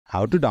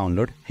How to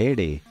download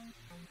HayDay.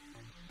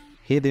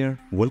 Hey there,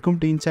 welcome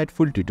to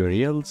Insightful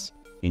Tutorials.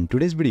 In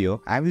today's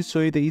video, I will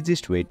show you the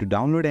easiest way to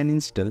download and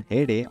install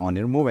HayDay on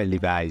your mobile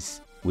device.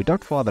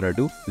 Without further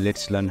ado,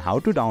 let's learn how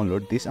to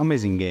download this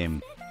amazing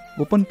game.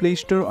 Open Play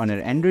Store on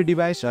your Android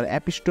device or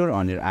App Store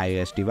on your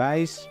iOS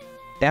device.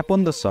 Tap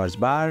on the search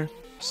bar,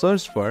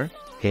 search for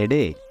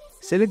HayDay.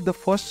 Select the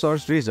first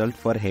search result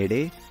for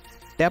HayDay.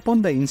 Tap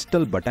on the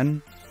install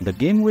button. The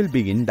game will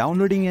begin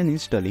downloading and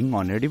installing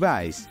on your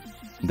device.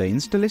 The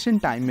installation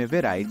time may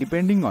vary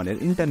depending on your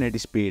internet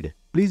speed.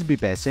 Please be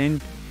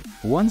patient.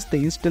 Once the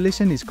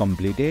installation is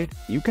completed,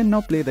 you can now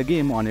play the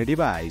game on your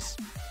device.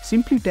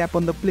 Simply tap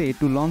on the play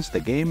to launch the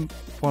game.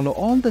 Follow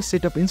all the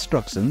setup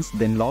instructions,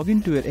 then log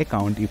into your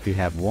account if you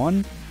have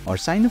one, or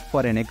sign up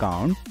for an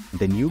account.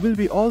 Then you will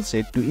be all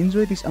set to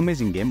enjoy this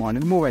amazing game on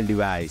your mobile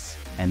device.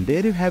 And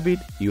there you have it,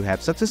 you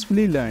have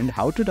successfully learned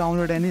how to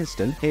download and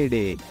install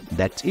HayDay.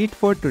 That's it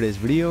for today's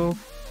video.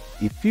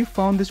 If you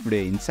found this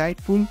video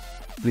insightful,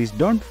 please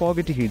don't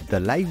forget to hit the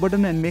like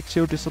button and make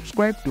sure to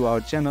subscribe to our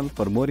channel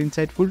for more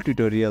insightful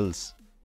tutorials.